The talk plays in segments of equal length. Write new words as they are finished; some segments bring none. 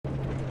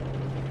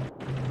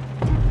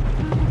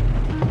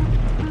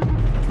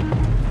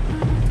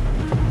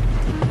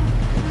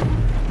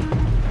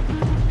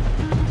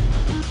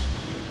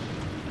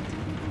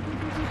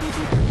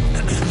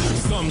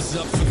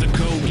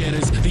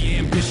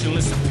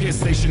piss,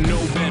 they should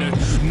know better.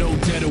 No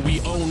debtor, we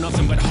owe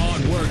nothing but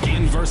hard work.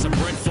 Inverse of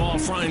Brett Fall,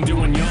 frying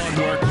doing yard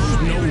work.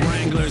 No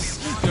Wranglers,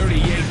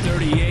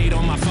 38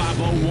 on my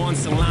 501,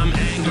 so I'm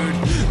angered.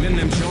 Then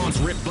them jaunts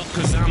rip up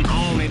cause I'm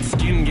on it.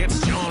 Skin gets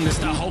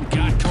jaundiced, the Hulk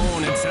got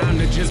cornered. Time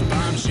to just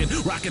bomb shit.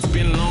 Rocket's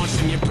been launched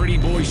and your pretty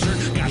boy shirt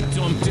got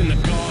dumped in the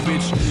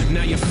garbage.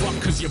 Now you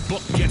fuck cause your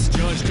book gets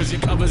judged, cause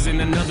your cover's in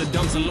another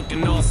dumpster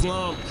looking all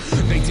slump.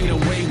 They did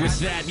away with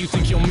that, you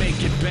think you'll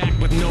make it back.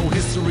 With no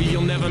history,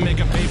 you'll never make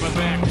a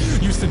paperback.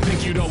 Used to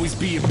think you'd always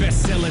be a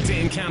bestseller.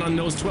 Didn't count on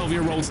those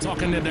 12-year-olds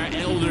talking to their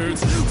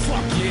elders.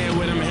 Fuck yeah,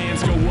 where them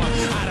hands go up.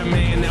 I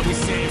demand that we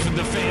stand for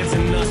the fans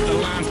and us. The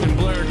line's been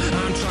blurred.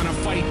 I'm trying to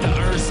fight the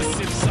urge to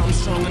sip something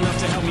strong enough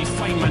to help me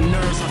fight my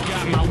nerves. I've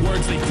got my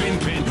words, they've been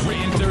penned.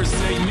 Written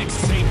Thursday,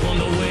 mixtape on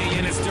the way,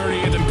 and it's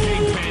dirtier than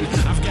pig pen.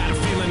 I've got a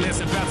feeling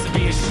there's about to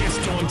be a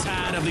shitstorm.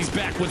 Tired of these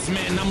backwards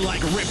men, I'm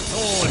like Rip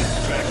Torn.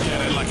 Back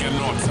at it like an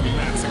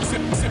automatic.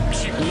 Sip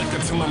cheap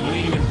liquor till I'm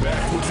leaning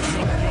backwards.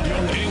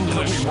 Young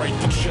English, write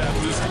the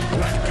chapters.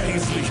 Black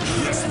Paisley,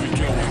 yes we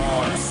go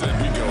hard. I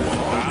said we go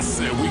hard. I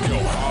said we go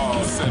hard.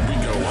 I said we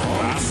go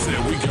hard. I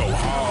said we go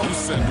hard. Who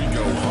said we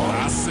go hard?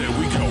 I said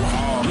we go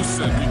hard. Who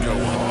said we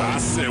go hard? I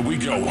said we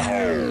go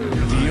hard.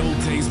 The old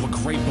days were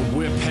great, but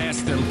we're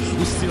past them.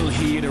 We're still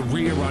here to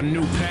rear our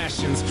new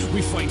passions.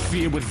 We fight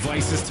fear with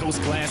vices,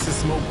 toast glasses,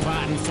 smoke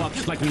pot and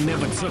fuck like we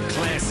never took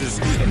classes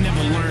and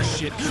never learned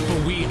shit.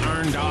 But we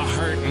earned our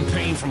hurt and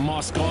pain from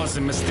our scars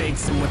and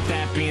mistakes. And with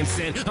that being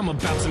said, I'm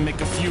about to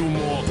make a few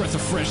more. Breath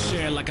of fresh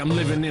air like I'm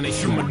living in a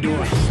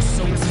humidor.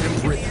 So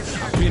temperate,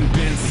 I've been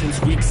bent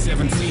since week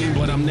 17,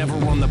 but I'm never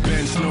on the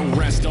bench. No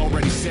rest,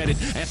 already said it.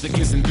 Ethic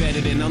is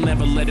embedded and I'll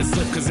never let it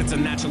slip, cause it's a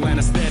natural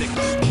anesthetic.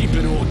 Keep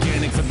it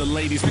organic for the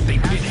ladies with they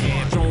pit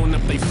hair, throwing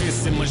up they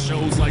fists in my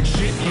shows like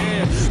shit,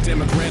 yeah.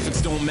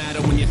 Demographics don't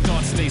matter when your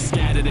thoughts stay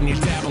scattered and you're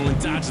dabbling,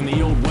 dodging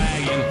the old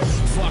wagon.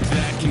 Fuck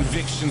that,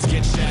 convictions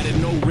get shattered,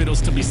 no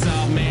riddles to be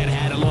solved. Mad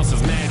Hatter lost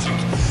his magic.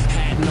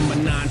 Hat number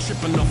 9,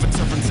 tripping off a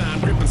turpentine,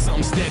 gripping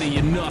something steady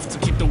enough to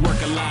keep the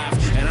work alive.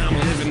 And I'm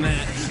living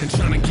that and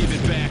trying to give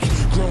it back.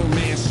 Grown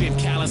man shit,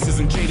 calluses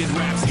and jaded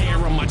raps, hair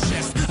on my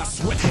chest. I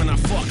sweat when I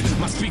fuck.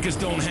 My speakers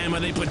don't hammer,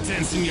 they put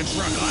dents in your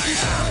truck like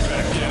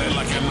back at it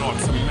like an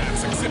automatic.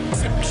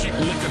 Sip cheap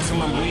liquor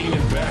till I'm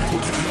leaning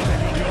backwards.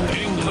 Young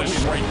English,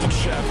 write the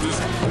chapters.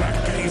 Black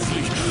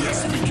Paisley,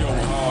 yes we go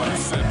hard. I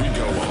said we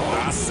go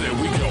hard. I said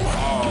we go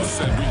hard. I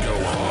said we go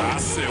hard. I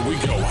said we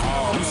go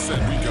hard. Who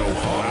said we go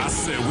hard? I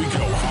said we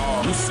go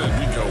hard. Who said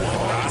we go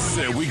hard? I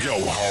said we go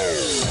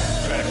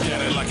hard. Back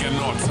at it like an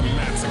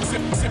automatic.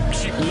 Sip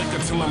cheap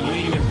liquor till I'm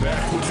leaning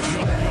backwards.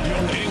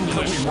 Young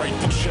English, write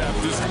the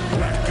chapters.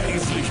 Black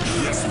Paisley,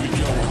 yes we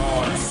go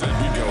hard. I said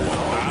we go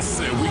hard. I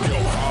said we go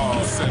hard.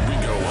 I said we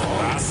go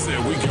hard. I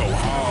said we go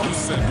hard. Who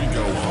said we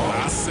go hard?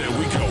 I said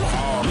we go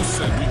hard. Who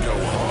said we go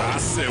hard? I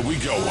said we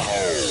go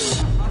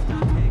hard.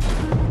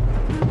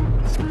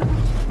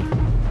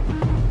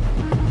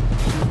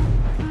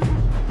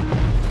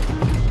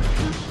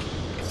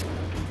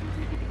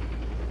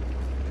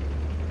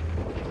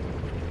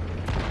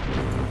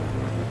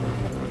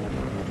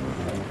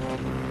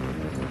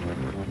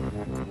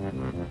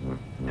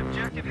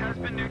 Objective has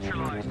been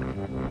neutralized.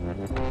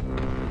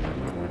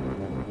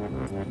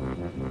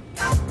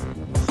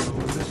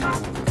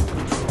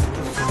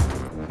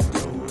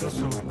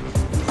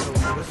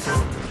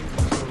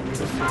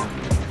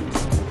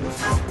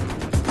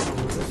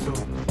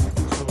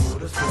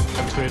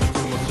 Entweder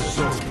du machst es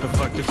so, dann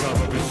frag dich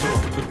aber wieso.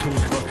 Du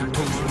tust, was du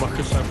tust, mach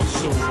es einfach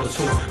so oder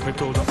so.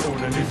 Mit oder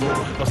ohne Niveau,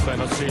 aus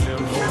deiner Seele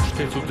im Rot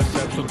stehst du dir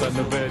selbst und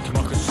deine Welt,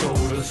 mach es so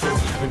oder so.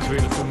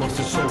 Entweder du machst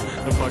es so,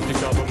 dann frag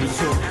dich aber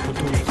wieso. Du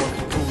tust, was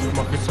du tust,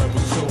 mach es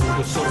einfach so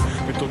oder so.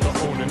 Mit oder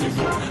ohne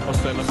Niveau, aus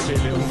deiner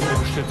Seele im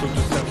Rot stehst du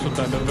dir selbst und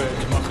deine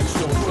Welt, mach es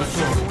so oder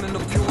so.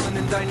 Optionen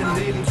in deinem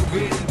Leben zu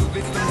wählen, du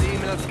willst mehr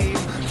nehmen als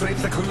geben.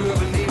 Strebst der Couleur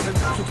nehmen,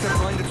 suchst der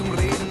Freunde zum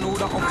Reden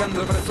oder auch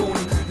andere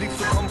Personen.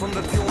 Liebst du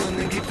Konfrontationen,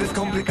 dann gibt es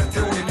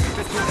Komplikationen.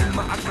 Bist du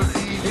immer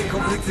aggressiv in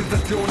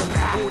Konfliktsituationen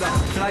oder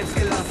bleibst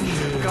gelassen,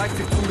 greifst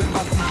dich zu den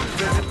Waffen.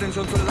 Wer wird denn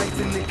schon so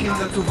leichtsinnig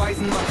Kinder zu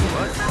Waisen machen?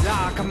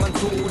 Ja, kann man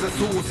so oder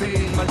so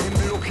sehen, weil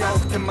Himmel und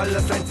jauchzt mal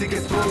das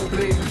einziges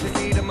Problem. Ist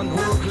jedermann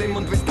hochklimmen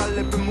und willst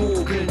alle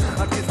bemogeln.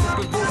 Agierst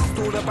du bewusst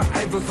oder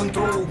beeinflusst von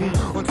Drogen?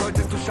 Und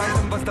solltest du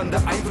scheitern, was dann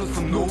der Einfluss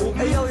von Noten?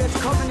 Ey yo, jetzt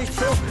komme nicht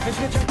so, es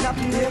wird schon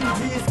klappen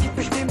irgendwie. Es gibt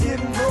bestimmt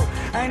irgendwo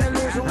eine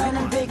Lösung,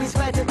 einen Weg, wie es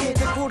weitergeht.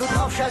 Wo du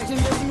drauf scheißt, nimm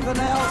dir lieber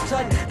eine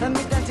Auszeit,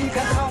 damit dein Ziel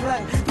kein Traum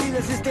bleibt.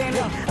 Vieles ist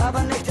ähnlich,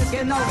 aber nichts ist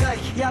genau gleich.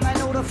 Ja,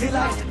 nein oder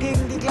vielleicht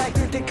gegen die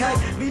Gleichgültigkeit,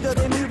 wieder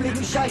den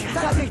üblichen Scheiß.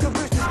 Sag nicht, du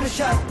wüsstest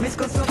Bescheid.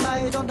 Missgunst und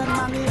Neid und ein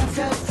Mangel an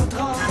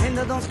Selbstvertrauen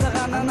hindert uns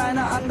daran, an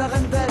einer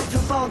anderen Welt zu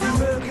bauen, die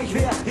möglich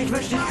wäre. Ich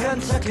wünschte, ich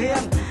könnte es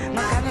erklären.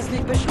 Man kann es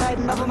nicht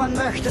beschreiben, aber man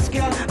möchte es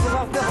gern.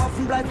 Worauf wir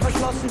hoffen, bleibt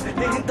verschlossen,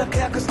 wie hinter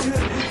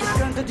Kerkerstüren. Es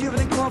könnte dir über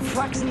den Kopf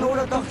wachsen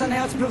oder doch dein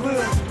Herz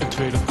berühren.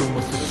 Entweder du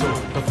machst es so,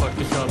 dann frag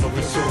dich aber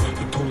wieso.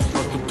 Du tust,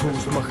 was du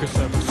tust, mach es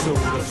einfach so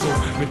oder so.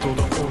 Mit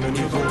oder ohne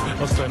Niveau,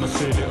 aus deiner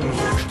Seele im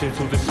Ruhe stehst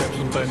du dir selbst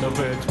und deiner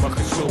Welt. Mach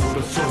es so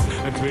oder so,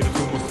 entweder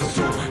du machst es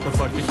so,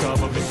 frag dich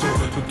aber wieso.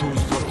 Du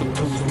tust, was du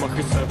tust, mach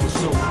es einfach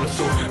so oder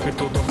so. Mit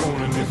oder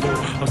ohne Niveau,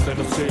 aus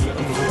deiner Seele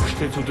im Ruch.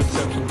 Stehst du dir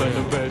selbst und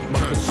deiner Welt,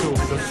 mach es so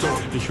oder so.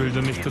 Ich will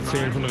dir nicht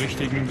erzählen von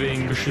richtigen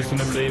Wegen,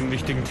 beschissenem Leben,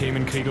 wichtigen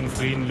Themen, Krieg und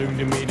Frieden, Lügen,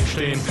 die Medien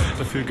stehen.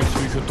 Dafür gibt's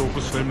Bücher,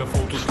 Dokus, Filme,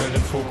 Fotos, stell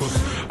den Fokus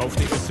auf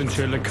die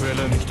essentielle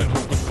Quelle, nicht den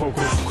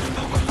Hokuspokus.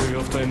 Hör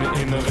auf deine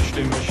innere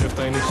Stimme, chef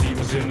deine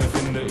 7 Sinne,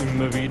 finde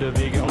immer wieder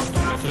Wege aus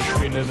der Netze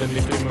Spinne, denn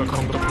nicht immer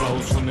kommt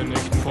Applaus von den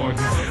echten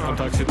Freunden. Am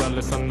Tag sieht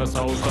alles anders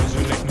aus, als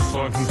wir nicht nur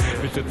sorgen.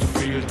 Bitte zu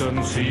viel,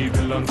 dann sie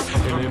Bilanz.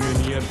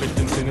 Eliminiert mit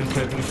den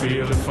Sinnenketten für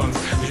ihre Fans.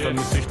 Nicht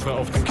eine Sichtbar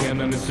auf den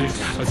Kern eines Ichs,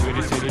 als wäre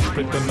die Seele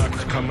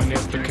splitternackt. Kann man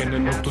erst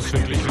erkennen, ob du's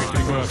wirklich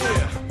richtig machst.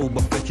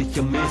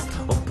 Oberflächlicher Mist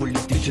und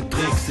politische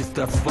Tricks ist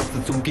das, was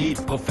es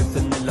umgeht.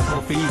 Professioneller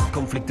Profit,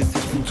 Konflikte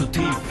sitzen zu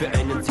tief. Für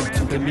einen Sieg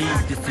zum Termin,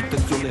 die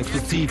Situation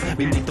explosiv,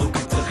 wie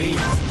Nitroglycerin.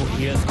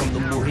 Woher es kommt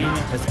und wohin,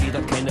 es geht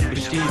an keiner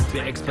besteht.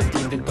 Wir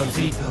expandieren den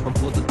Transit und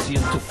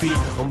produzieren zu viel.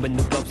 Und wenn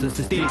du glaubst, dass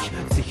es dich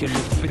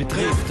sicherlich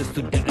betrifft, dass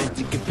du der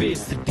Einzige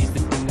bist, der diese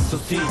Dinge so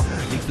sieht,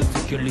 liegst du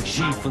sicherlich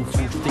schief und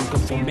suchst den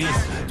Kompromiss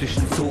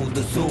zwischen so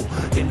oder so,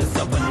 den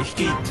es aber nicht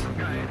gibt.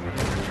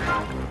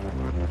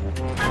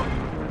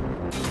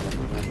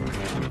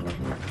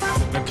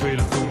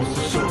 Entweder du musst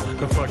es so,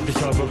 dann frag dich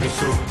aber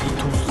wieso. Du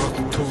tust, was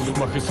du tust,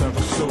 mach es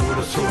einfach so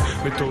oder so.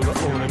 Mit oder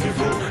ohne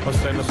Niveau, aus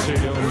deiner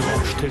Seele und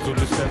Ruch. Stehst du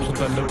dir selbst und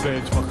deiner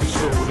Welt, mach es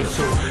so oder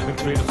so.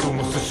 Entweder du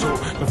musst es so,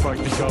 dann frag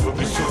dich aber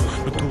wieso.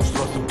 Du tust,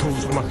 was du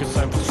tust, mach es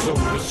einfach so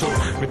oder so.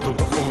 Mit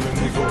oder ohne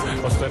Niveau,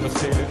 aus deiner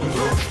Seele und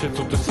Ruch. Stehst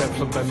du dir selbst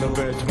und deiner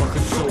Welt, mach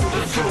es so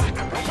oder so.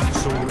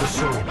 So oder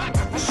so,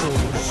 so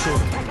oder so.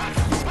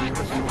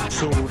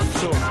 So oder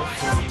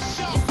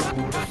so.